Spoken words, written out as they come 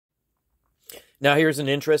Now here's an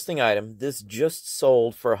interesting item. This just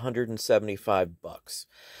sold for 175 bucks.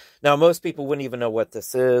 Now most people wouldn't even know what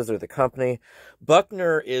this is or the company.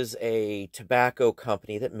 Buckner is a tobacco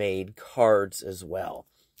company that made cards as well.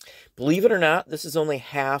 Believe it or not, this is only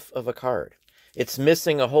half of a card. It's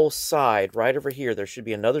missing a whole side right over here. There should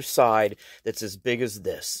be another side that's as big as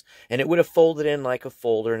this. And it would have folded in like a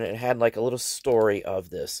folder, and it had like a little story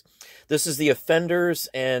of this. This is the Offenders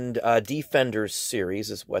and Defenders series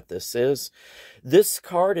is what this is. This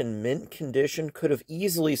card in mint condition could have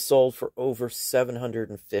easily sold for over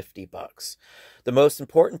 750 bucks. The most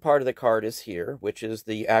important part of the card is here, which is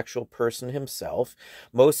the actual person himself.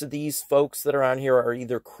 Most of these folks that are on here are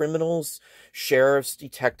either criminals, sheriffs,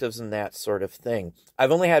 detectives, and that sort of thing.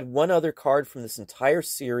 I've only had one other card from this entire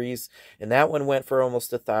series, and that one went for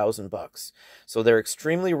almost $1,000 bucks. So they're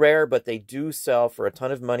extremely rare, but they do sell for a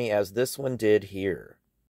ton of money, as this one did here.